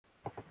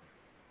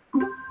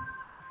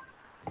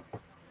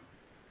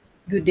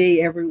Good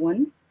day,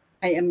 everyone.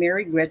 I am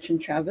Mary Gretchen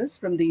Chaves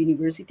from the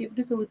University of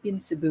the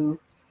Philippines, Cebu,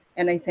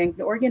 and I thank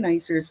the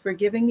organizers for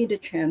giving me the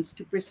chance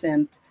to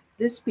present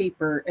this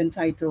paper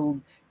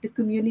entitled The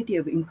Community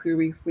of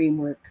Inquiry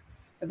Framework,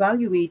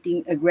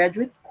 Evaluating a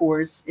Graduate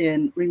Course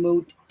in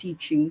Remote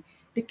Teaching,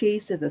 the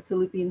case of a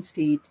Philippine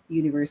State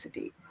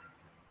University.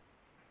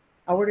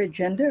 Our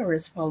agenda are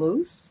as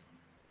follows.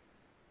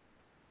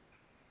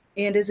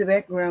 And as a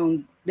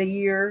background,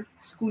 the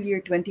school year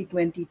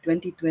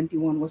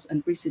 2020-2021 was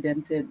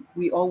unprecedented.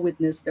 We all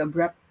witnessed the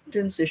abrupt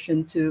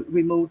transition to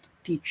remote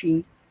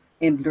teaching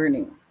and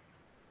learning.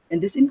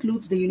 And this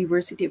includes the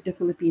University of the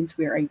Philippines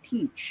where I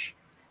teach.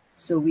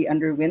 So we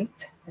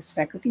underwent, as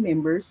faculty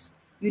members,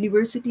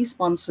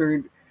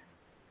 university-sponsored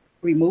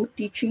remote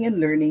teaching and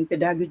learning,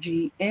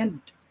 pedagogy, and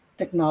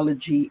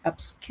technology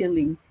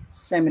upskilling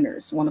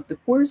seminars. One of the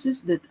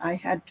courses that I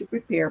had to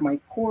prepare my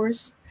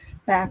course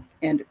pack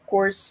and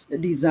course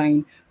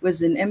design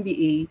was an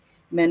MBA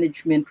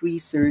management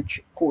research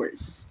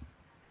course.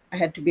 I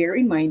had to bear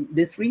in mind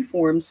the three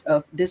forms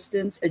of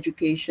distance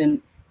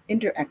education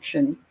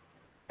interaction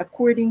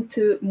according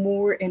to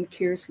Moore and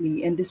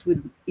Kearsley, and this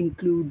would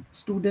include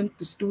student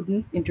to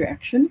student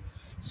interaction,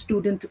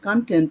 student to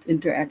content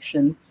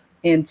interaction,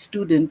 and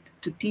student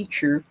to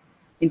teacher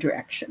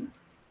interaction.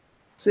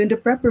 So, in the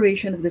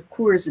preparation of the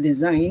course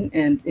design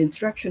and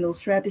instructional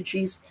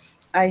strategies,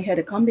 I had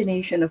a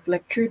combination of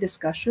lecture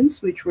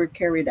discussions, which were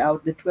carried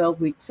out the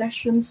 12-week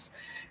sessions,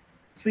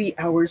 3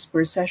 hours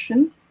per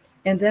session.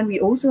 And then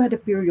we also had a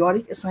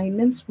periodic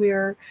assignments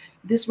where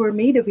these were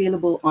made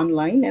available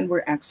online and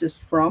were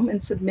accessed from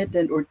and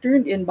submitted or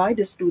turned in by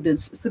the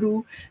students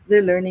through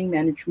the learning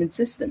management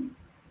system.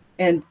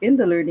 And in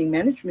the learning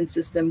management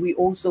system, we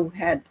also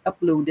had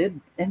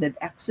uploaded and had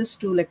access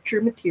to lecture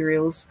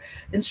materials,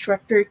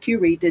 instructor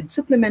curated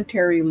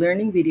supplementary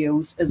learning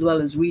videos, as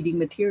well as reading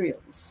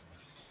materials.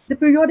 The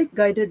periodic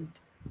guided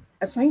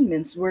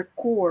assignments were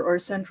core or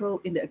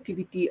central in the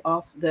activity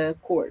of the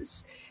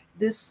course.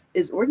 This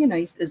is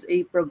organized as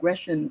a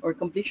progression or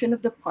completion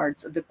of the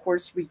parts of the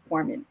course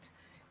requirement.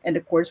 And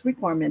the course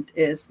requirement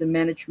is the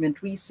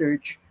management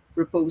research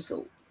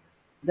proposal.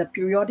 The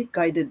periodic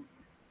guided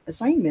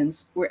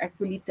assignments were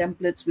actually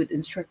templates with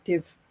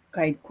instructive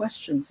guide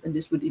questions, and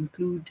this would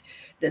include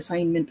the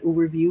assignment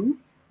overview,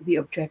 the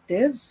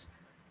objectives,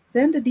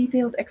 then the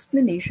detailed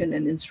explanation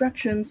and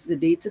instructions, the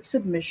dates of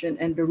submission,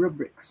 and the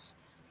rubrics.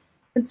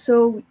 And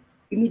so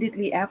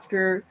immediately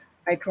after,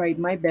 I tried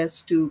my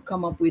best to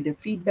come up with the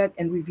feedback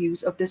and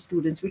reviews of the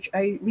students, which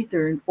I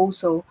returned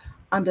also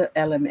on the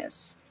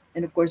LMS.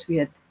 And of course, we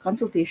had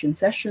consultation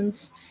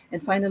sessions.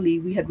 And finally,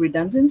 we had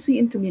redundancy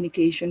in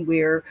communication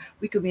where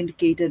we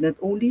communicated not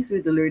only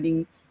through the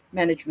learning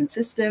management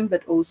system,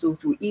 but also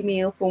through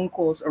email, phone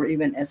calls, or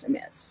even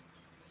SMS.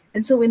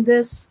 And so, in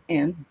this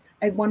end,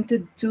 I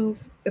wanted to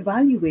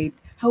evaluate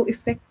how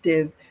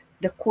effective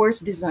the course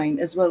design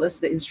as well as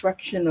the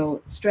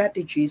instructional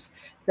strategies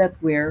that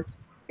were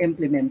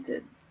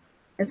implemented.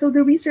 And so,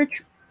 the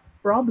research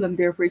problem,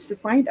 therefore, is to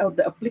find out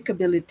the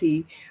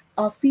applicability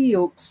of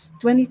FIOC's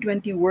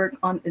 2020 work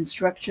on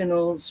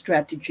instructional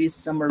strategies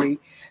summary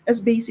as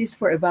basis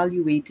for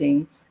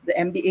evaluating the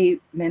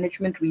MBA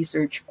management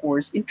research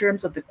course in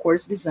terms of the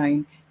course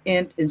design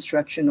and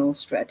instructional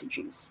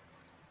strategies.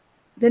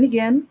 Then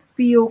again,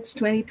 FIOC's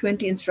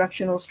 2020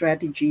 instructional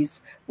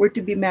strategies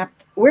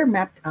were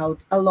mapped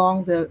out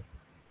along the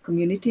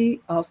community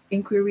of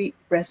inquiry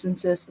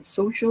presences of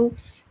social,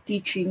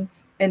 teaching,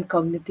 and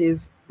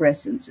cognitive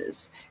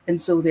presences. And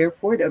so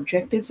therefore the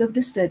objectives of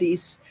the study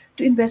is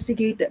to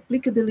investigate the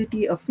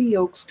applicability of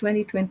FIOC's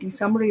 2020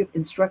 summary of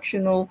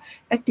instructional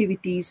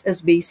activities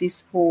as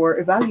basis for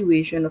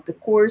evaluation of the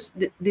course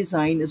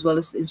design as well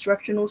as the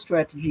instructional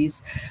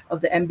strategies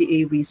of the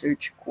MBA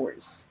research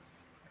course.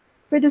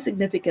 For the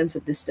significance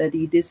of the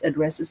study, this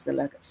addresses the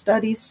lack of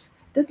studies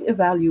that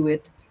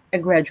evaluate a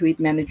graduate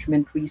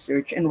management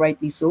research, and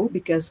rightly so,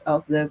 because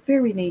of the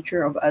very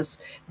nature of us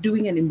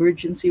doing an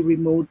emergency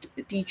remote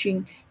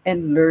teaching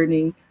and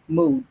learning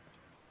mode.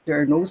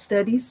 There are no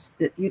studies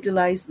that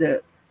utilize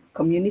the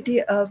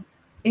community of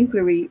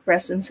inquiry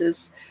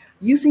presences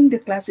using the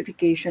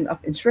classification of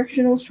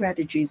instructional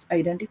strategies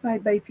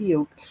identified by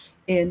FIOC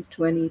in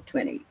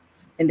 2020.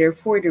 And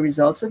therefore, the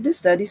results of the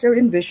studies are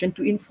envisioned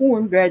to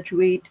inform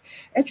graduate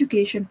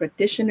education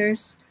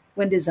practitioners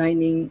when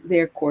designing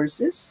their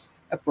courses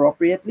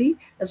appropriately,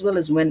 as well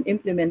as when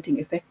implementing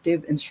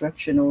effective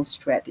instructional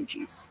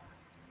strategies.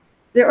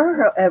 There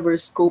are, however,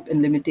 scope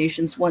and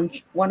limitations, one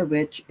of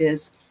which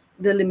is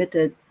the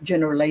limited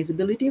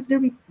generalizability of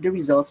the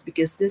results,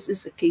 because this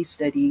is a case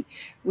study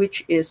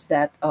which is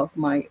that of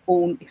my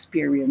own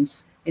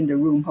experience in the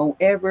room.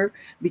 However,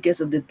 because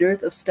of the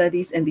dearth of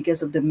studies and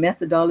because of the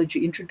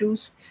methodology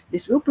introduced,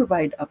 this will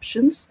provide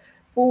options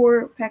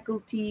for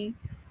faculty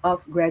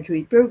of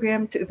graduate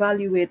program to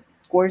evaluate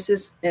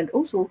courses and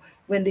also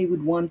when they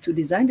would want to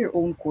design their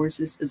own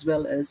courses as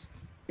well as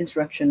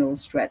instructional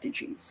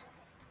strategies.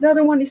 The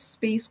other one is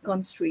space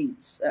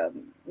constraints.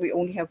 We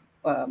only have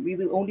we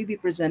will only be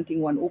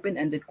presenting one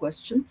open-ended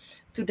question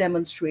to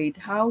demonstrate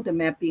how the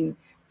mapping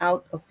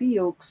out of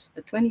FIOC's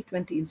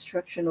 2020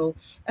 instructional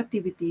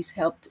activities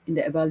helped in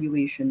the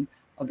evaluation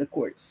of the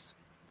course.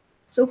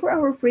 So for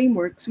our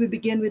frameworks, we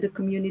begin with the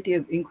community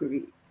of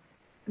inquiry.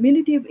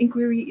 Community of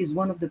inquiry is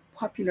one of the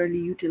popularly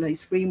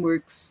utilized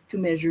frameworks to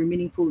measure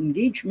meaningful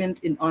engagement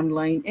in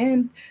online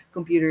and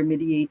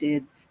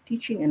computer-mediated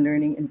teaching and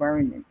learning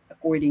environment,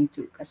 according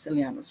to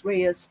Castellanos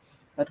Reyes,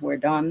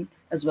 Patwardhan,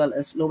 as well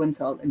as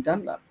Lowenthal and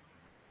Dunlap.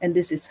 And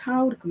this is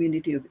how the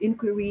community of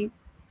inquiry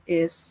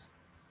is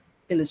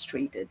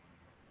illustrated.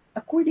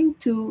 According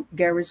to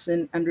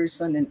Garrison,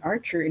 Anderson, and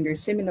Archer in their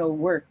seminal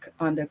work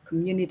on the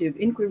community of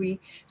inquiry,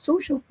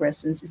 social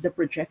presence is the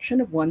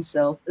projection of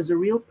oneself as a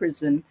real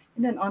person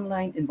in an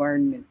online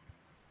environment.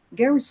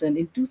 Garrison,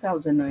 in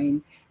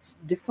 2009,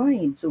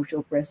 defined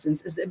social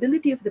presence as the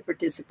ability of the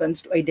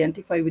participants to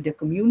identify with the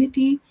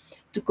community,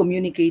 to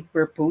communicate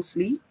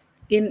purposefully,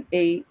 in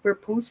a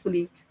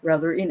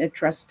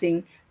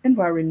trusting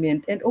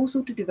environment, and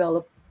also to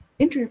develop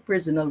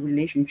interpersonal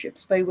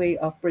relationships by way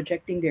of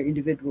projecting their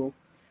individual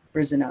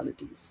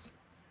personalities.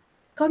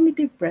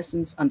 Cognitive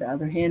presence, on the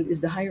other hand,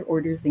 is the higher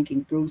order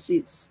thinking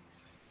process.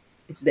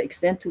 It's the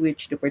extent to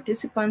which the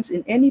participants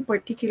in any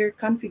particular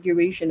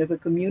configuration of a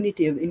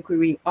community of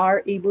inquiry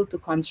are able to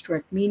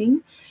construct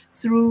meaning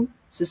through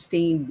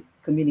sustained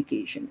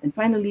communication. And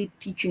finally,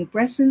 teaching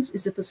presence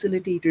is the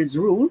facilitator's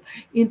role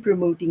in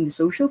promoting the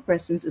social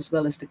presence as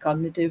well as the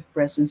cognitive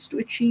presence to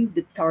achieve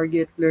the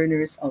target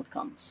learner's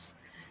outcomes.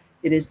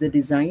 It is the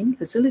design,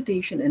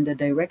 facilitation, and the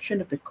direction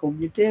of the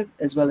cognitive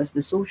as well as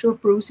the social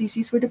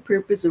processes for the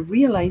purpose of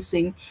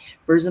realizing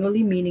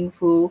personally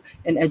meaningful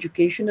and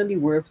educationally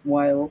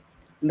worthwhile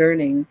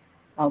learning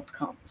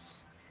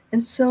outcomes.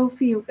 And so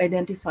Fiuk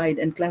identified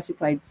and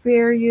classified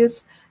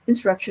various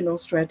instructional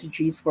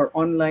strategies for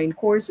online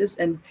courses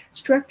and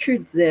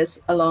structured this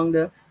along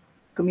the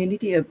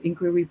community of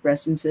inquiry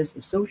presences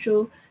of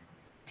social,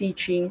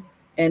 teaching,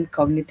 and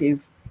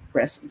cognitive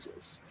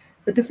presences.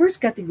 But the first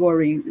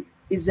category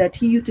is that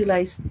he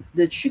utilized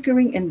the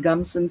Chickering and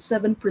Gumson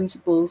seven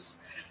principles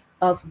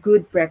of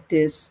good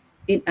practice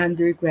in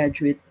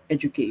undergraduate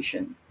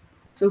education.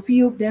 So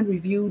Fiuk then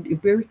reviewed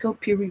empirical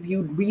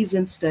peer-reviewed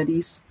recent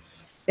studies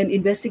and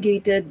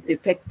investigated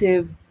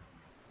effective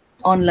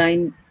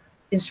online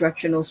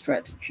instructional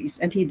strategies.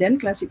 And he then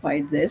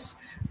classified this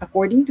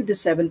according to the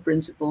seven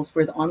principles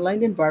for the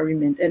online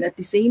environment. And at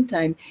the same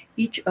time,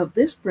 each of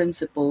these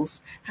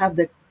principles have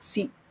the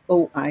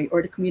COI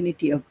or the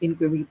community of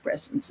inquiry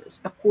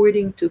presences.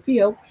 According to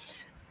Theo,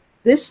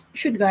 this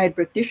should guide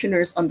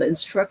practitioners on the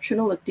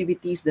instructional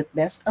activities that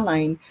best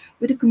align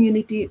with the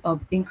community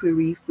of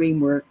inquiry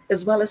framework,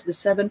 as well as the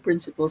seven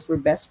principles for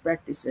best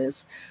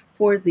practices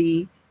for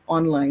the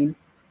online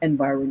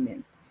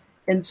environment.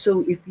 And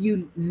so if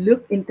you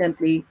look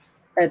intently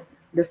at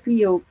the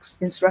FIOC's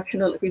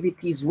instructional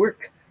activities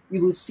work,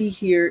 you will see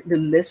here the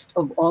list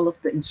of all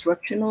of the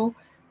instructional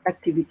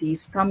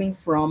activities coming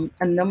from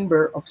a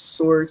number of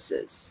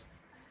sources.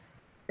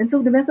 And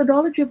so the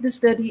methodology of the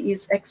study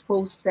is ex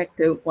post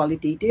facto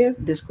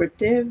qualitative,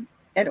 descriptive,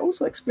 and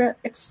also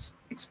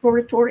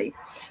exploratory.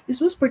 This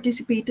was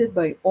participated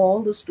by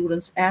all the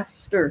students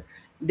after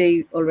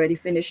they already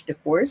finished the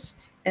course,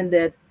 and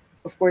that,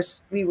 of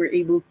course, we were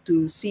able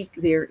to seek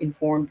their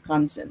informed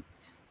consent.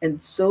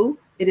 And so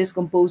it is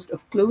composed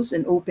of closed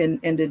and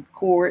open-ended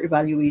core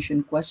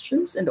evaluation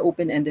questions, and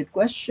open-ended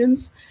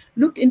questions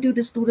looked into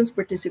the students'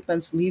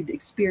 participants' lived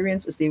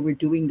experience as they were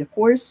doing the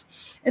course,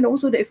 and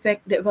also the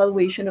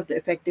evaluation of the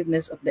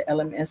effectiveness of the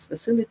LMS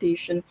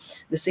facilitation,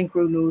 the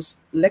synchronous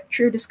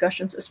lecture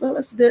discussions, as well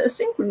as the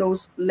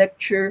asynchronous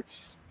lecture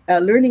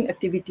learning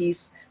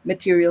activities,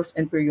 materials,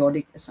 and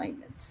periodic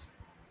assignments.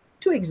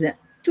 Two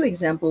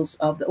examples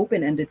of the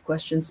open-ended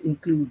questions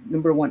include: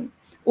 number one,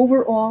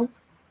 overall,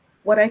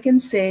 what I can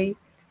say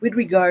with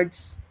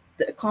regards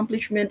the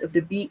accomplishment of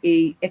the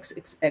BA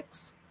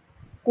XXX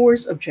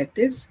course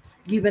objectives,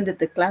 given that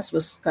the class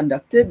was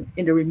conducted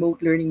in the remote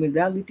learning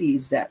modality,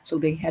 is that. So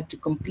they had to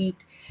complete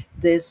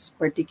this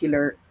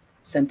particular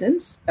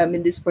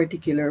this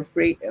particular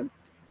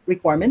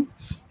requirement.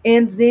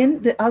 And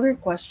then the other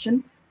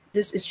question,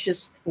 this is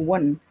just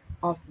one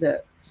of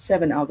the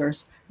seven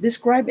others.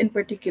 Describe in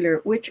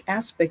particular which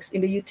aspects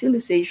in the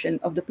utilization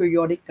of the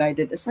periodic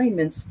guided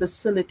assignments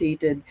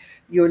facilitated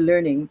your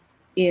learning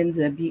in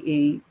the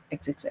BA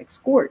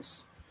XXX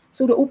course.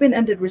 So the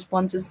open-ended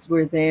responses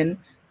were then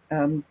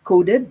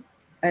coded,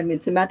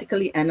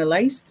 thematically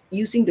analyzed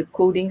using the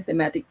coding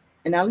thematic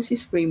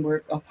analysis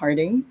framework of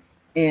Harding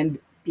and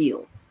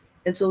Peel.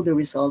 And so the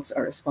results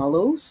are as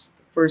follows.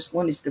 The first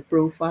one is the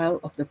profile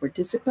of the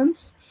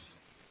participants.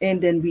 And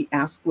then we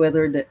ask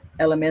whether the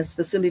LMS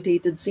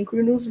facilitated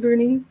synchronous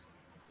learning.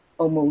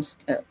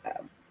 Almost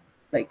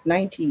like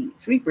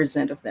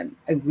 93% of them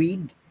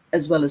agreed,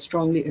 as well as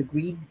strongly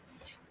agreed,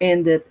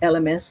 and that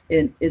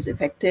is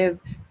effective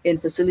in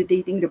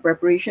facilitating the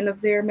preparation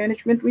of their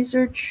management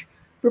research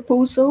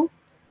proposal.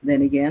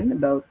 Then again,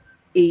 about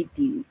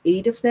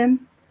 88 of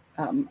them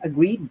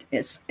agreed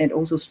and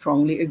also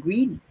strongly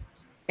agreed.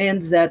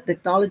 and that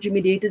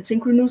technology-mediated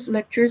synchronous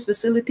lectures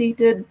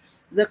facilitated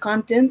the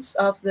contents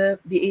of the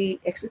BA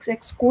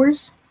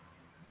course.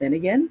 Then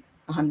again,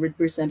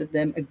 100% of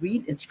them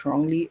agreed and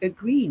strongly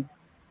agreed.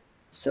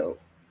 So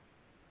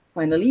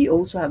finally, you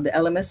also have the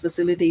LMS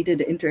facilitated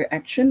the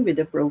interaction with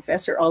the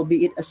professor,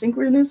 albeit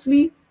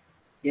asynchronously.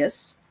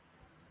 Yes,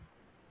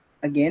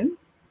 again,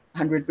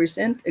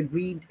 100%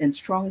 agreed and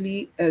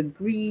strongly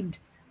agreed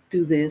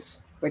to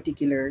this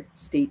particular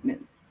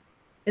statement.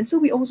 And so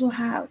we also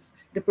have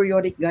the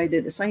periodic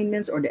guided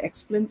assignments or the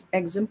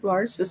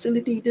exemplars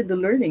facilitated the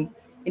learning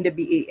in the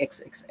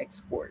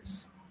BAXXX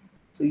course.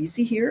 So you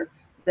see here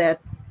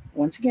that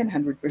once again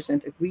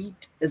 100% agreed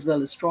as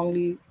well as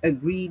strongly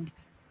agreed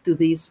to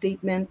this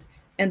statement,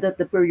 and that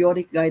the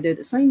periodic guided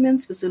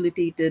assignments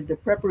facilitated the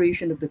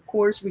preparation of the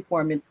course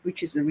requirement,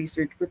 which is a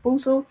research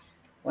proposal.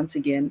 Once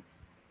again,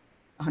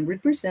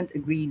 100%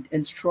 agreed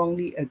and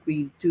strongly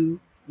agreed to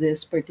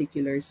this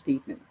particular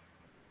statement.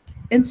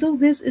 And so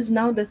this is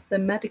now the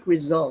thematic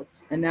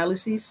result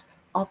analysis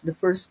of the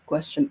first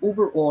question.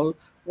 Overall,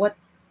 what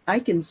I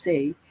can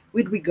say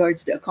with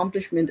regards to the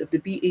accomplishment of the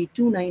BA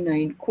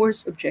 299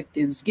 course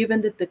objectives,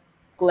 given that the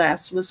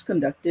class was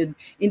conducted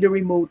in the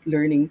remote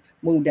learning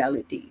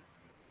modality.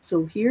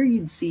 So here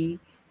you'd see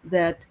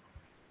that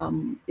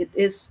it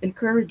is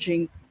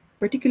encouraging,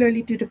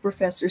 particularly to the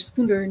professors,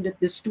 to learn that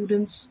the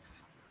students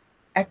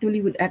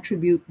actually would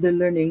attribute the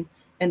learning,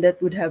 and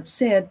that would have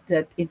said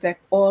that in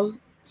fact all,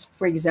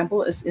 for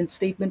example, as in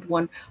statement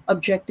one,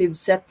 objectives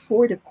set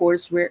for the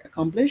course were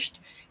accomplished,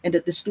 and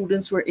that the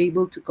students were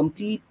able to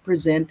complete,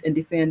 present, and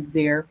defend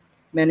their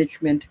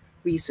management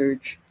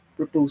research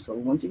proposal.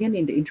 Once again,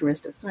 in the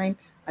interest of time,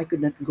 I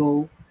could not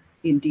go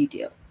in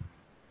detail.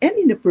 And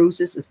in the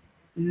process of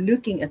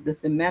looking at the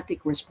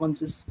thematic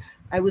responses,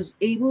 I was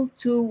able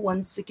to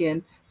once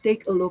again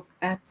take a look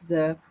at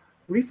the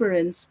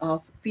reference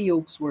of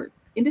Fioc's work.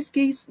 In this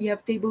case, you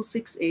have table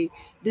 6A.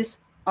 These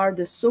are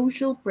the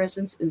social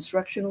presence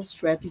instructional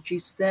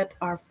strategies that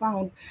are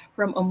found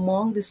from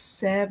among the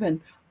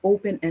 7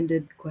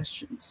 open-ended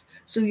questions.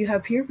 So you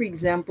have here, for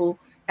example,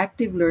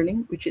 active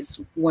learning, which is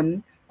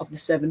one of the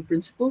 7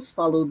 principles,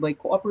 followed by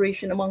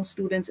cooperation among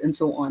students and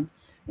so on.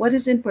 What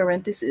is in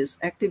parentheses,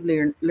 active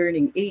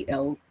learning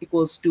AL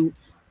equals to,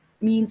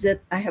 means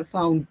that I have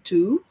found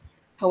 2.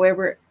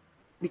 However,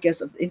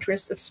 because of the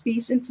interest of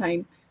space and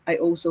time, I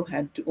also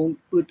had to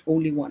put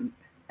only 1.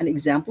 An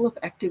example of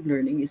active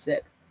learning is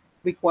that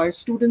requires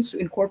students to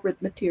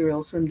incorporate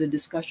materials from the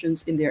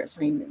discussions in their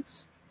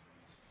assignments.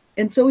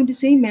 And so, in the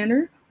same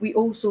manner, we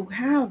also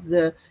have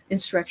the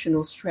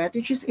instructional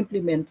strategies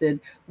implemented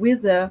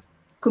with the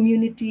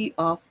community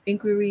of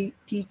inquiry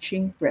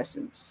teaching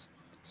presence.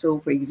 So,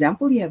 for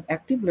example, you have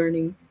active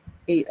learning,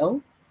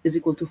 AL is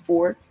equal to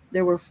 4.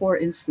 There were 4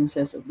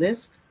 instances of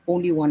this,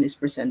 only 1 is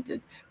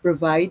presented.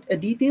 Provide a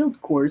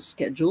detailed course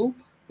schedule,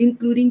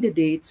 including the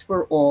dates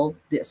for all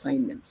the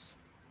assignments.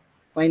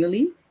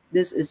 Finally,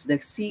 this is the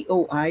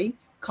COI,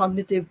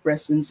 cognitive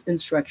presence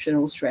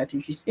instructional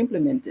strategies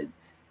implemented.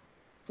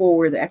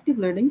 For the active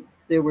learning,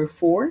 there were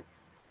 4,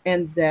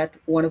 and that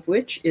one of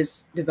which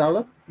is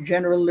develop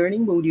general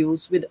learning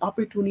modules with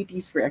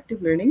opportunities for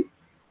active learning,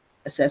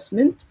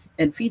 assessment,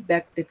 and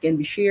feedback that can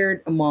be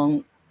shared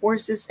among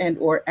courses and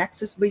or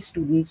accessed by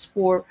students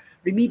for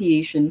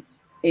remediation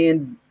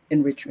and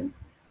enrichment.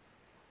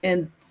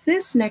 And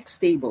this next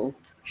table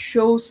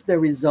shows the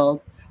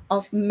result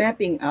of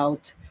mapping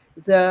out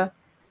the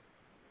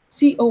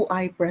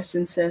COI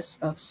presences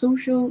of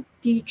social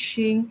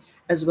teaching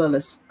as well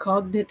as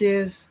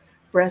cognitive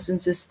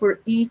presences for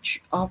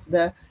each of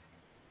the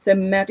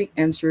thematic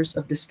answers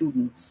of the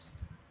students.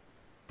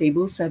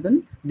 Table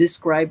 7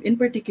 describe in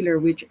particular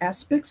which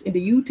aspects in the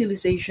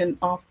utilization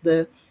of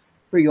the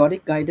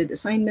periodic guided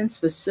assignments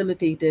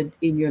facilitated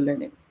in your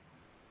learning.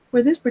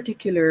 For this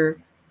particular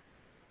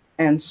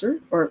answer,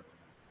 or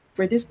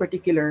for this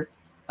particular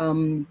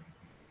um,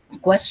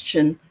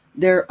 question,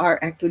 there are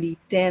actually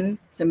 10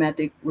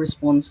 thematic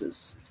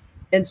responses.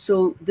 And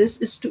so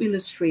this is to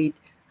illustrate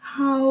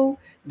how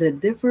the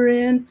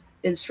different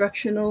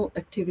instructional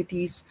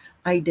activities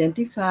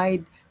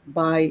identified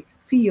by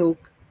FIOC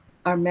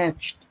are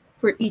matched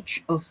for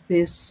each of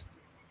these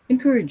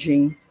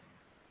encouraging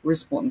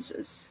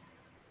responses.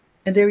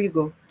 And there you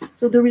go.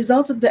 So the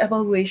results of the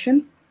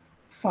evaluation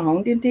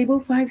found in Table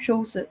 5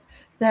 shows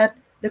that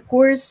the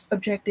course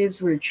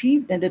objectives were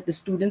achieved and that the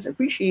students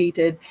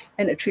appreciated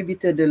and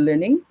attributed the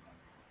learning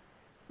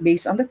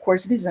based on the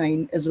course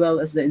design as well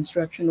as the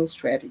instructional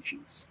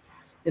strategies.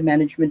 The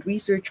management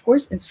research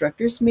course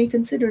instructors may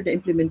consider the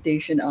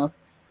implementation of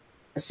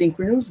a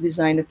synchronous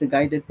design of the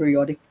guided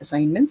periodic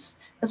assignments,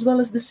 as well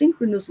as the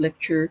synchronous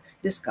lecture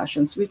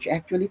discussions, which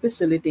actually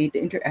facilitate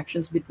the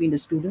interactions between the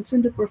students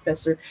and the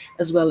professor,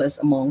 as well as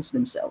amongst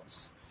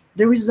themselves.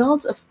 The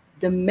results of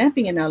the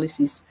mapping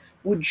analysis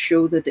would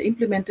show that the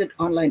implemented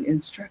online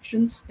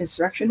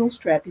instructional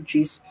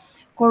strategies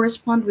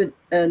correspond with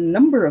a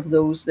number of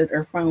those that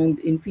are found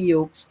in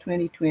FIOC's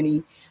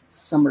 2020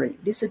 summary.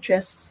 This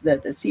suggests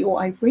that the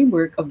COI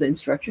framework of the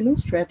instructional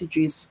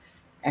strategies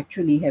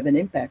actually have an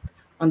impact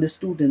on the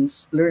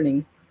students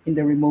learning in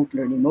the remote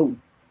learning mode.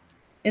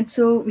 And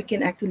so we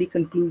can actually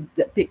conclude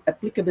the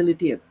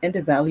applicability and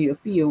the value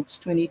of FIOC's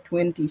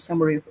 2020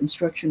 Summary of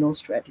Instructional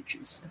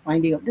Strategies. The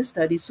finding of this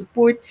study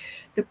support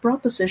the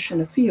proposition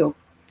of FIOC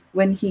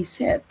when he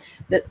said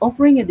that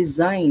offering a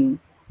design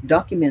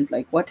document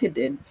like what he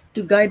did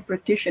to guide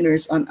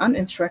practitioners on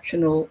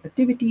uninstructional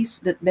activities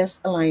that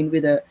best align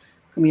with a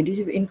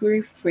community of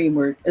inquiry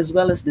framework, as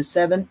well as the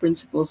 7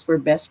 principles for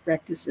best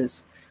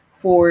practices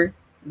for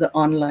the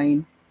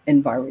online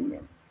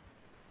environment.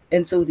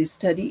 And so this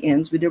study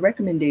ends with a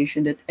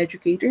recommendation that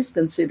educators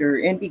consider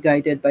and be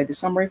guided by the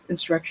summary of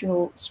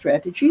instructional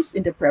strategies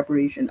in the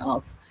preparation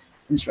of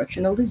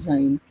instructional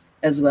design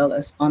as well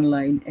as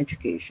online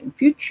education.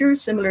 Future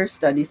similar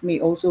studies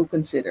may also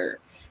consider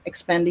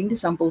expanding the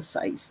sample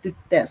size to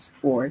test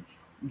for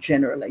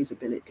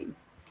generalizability.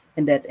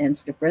 And that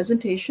ends the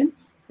presentation.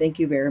 Thank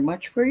you very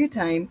much for your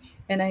time.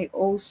 And I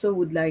also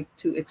would like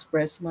to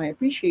express my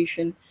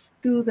appreciation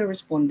to the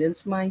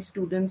respondents, my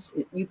students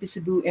at UP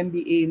Cebu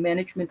MBA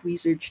Management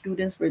Research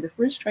students for the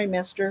first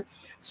trimester,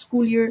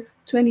 school year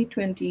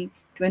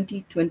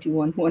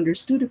 2020-2021, who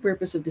understood the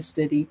purpose of the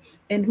study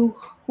and who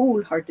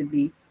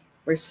wholeheartedly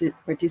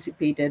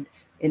participated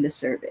in the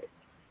survey.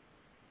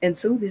 And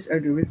so these are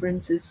the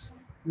references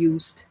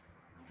used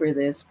for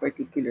this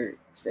particular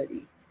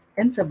study.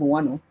 And sa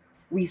Cebuano,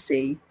 we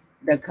say,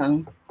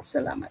 Daghang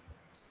Salamat.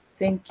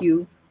 Thank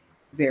you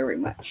very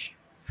much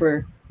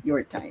for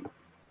your time.